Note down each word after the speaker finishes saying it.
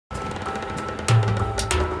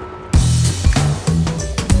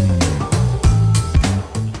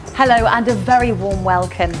Hello and a very warm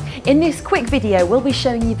welcome. In this quick video we'll be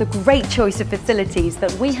showing you the great choice of facilities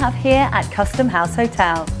that we have here at Custom House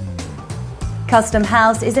Hotel. Custom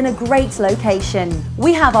House is in a great location.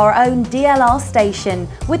 We have our own DLR station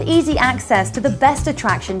with easy access to the best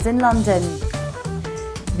attractions in London.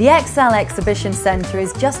 The XL Exhibition Centre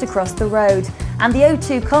is just across the road and the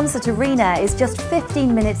O2 Concert Arena is just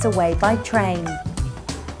 15 minutes away by train.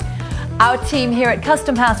 Our team here at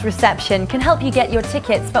Custom House Reception can help you get your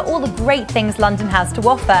tickets for all the great things London has to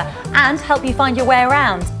offer and help you find your way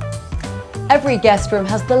around. Every guest room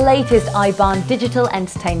has the latest IBAN digital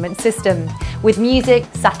entertainment system with music,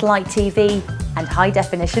 satellite TV and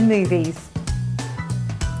high-definition movies.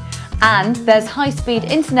 And there's high-speed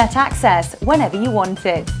internet access whenever you want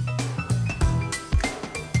it.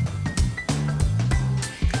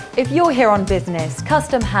 If you're here on business,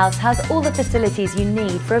 Custom House has all the facilities you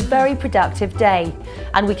need for a very productive day,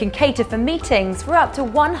 and we can cater for meetings for up to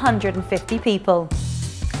 150 people.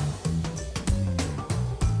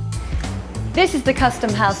 This is the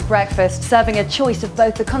Custom House breakfast, serving a choice of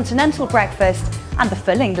both the continental breakfast and the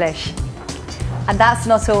full English. And that's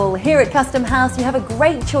not all. Here at Custom House you have a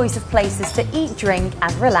great choice of places to eat, drink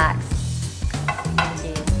and relax.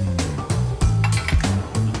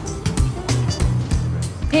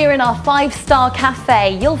 Here in our 5-star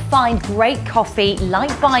cafe, you'll find great coffee,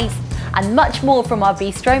 light bites and much more from our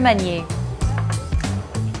bistro menu.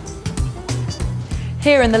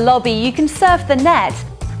 Here in the lobby, you can surf the net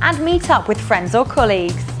and meet up with friends or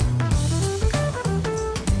colleagues.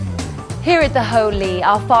 Here at the Holy,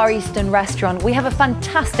 our Far Eastern restaurant, we have a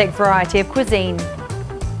fantastic variety of cuisine.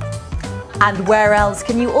 And where else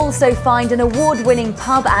can you also find an award-winning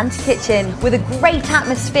pub and kitchen with a great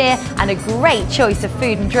atmosphere and a great choice of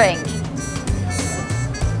food and drink.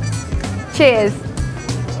 Cheers!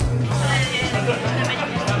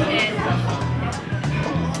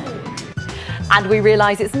 And we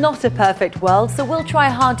realise it's not a perfect world, so we'll try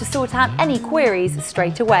hard to sort out any queries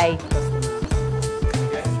straight away.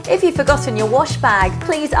 If you've forgotten your wash bag,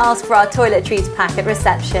 please ask for our toiletries pack at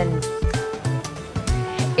reception.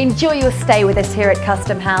 Enjoy your stay with us here at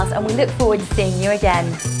Custom House and we look forward to seeing you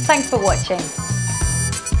again. Thanks for watching.